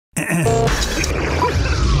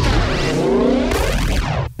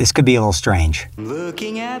This could be a little strange.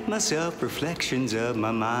 Looking at myself, reflections of my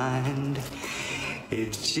mind.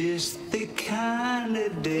 It's just the kind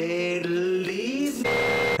of day to leave.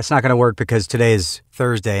 That's not going to work because today is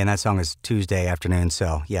Thursday and that song is Tuesday afternoon,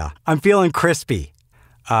 so yeah. I'm feeling crispy.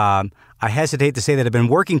 I hesitate to say that I've been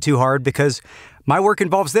working too hard because my work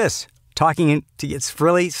involves this, talking to get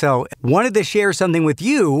frilly, so wanted to share something with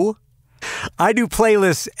you. I do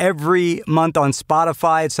playlists every month on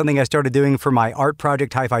Spotify. It's something I started doing for my art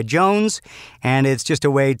project, Hi-Fi Jones, and it's just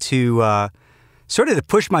a way to sort of to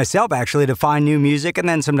push myself, actually, to find new music. And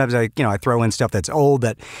then sometimes I throw in stuff that's old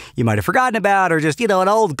that you might have forgotten about, or just, an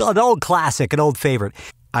old classic, an old favorite.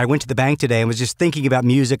 I went to the bank today and was just thinking about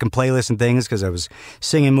music and playlists and things because I was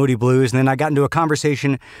singing Moody Blues. And then I got into a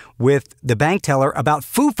conversation with the bank teller about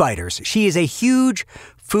Foo Fighters. She is a huge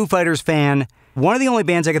Foo Fighters fan. One of the only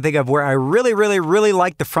bands I can think of where I really, really, really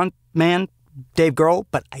like the front man, Dave Grohl,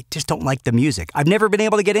 but I just don't like the music. I've never been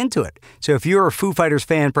able to get into it. So if you're a Foo Fighters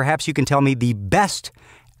fan, perhaps you can tell me the best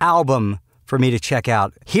album for me to check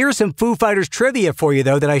out. Here's some Foo Fighters trivia for you,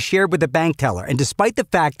 though, that I shared with the bank teller. And despite the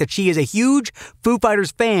fact that she is a huge Foo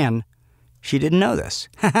Fighters fan, she didn't know this.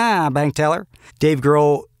 Haha, bank teller. Dave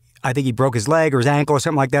Grohl, I think he broke his leg or his ankle or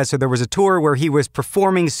something like that. So there was a tour where he was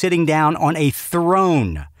performing sitting down on a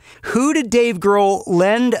throne. Who did Dave Grohl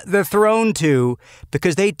lend the throne to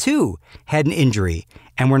because they, too, had an injury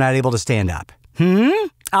and were not able to stand up?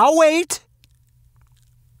 I'll wait.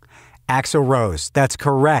 Axl Rose. That's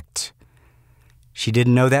correct. She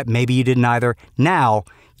didn't know that. Maybe you didn't either. Now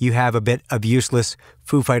you have a bit of useless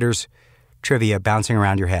Foo Fighters trivia bouncing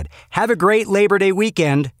around your head. Have a great Labor Day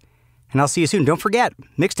weekend, and I'll see you soon. Don't forget,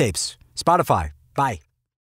 mixtapes, Spotify. Bye.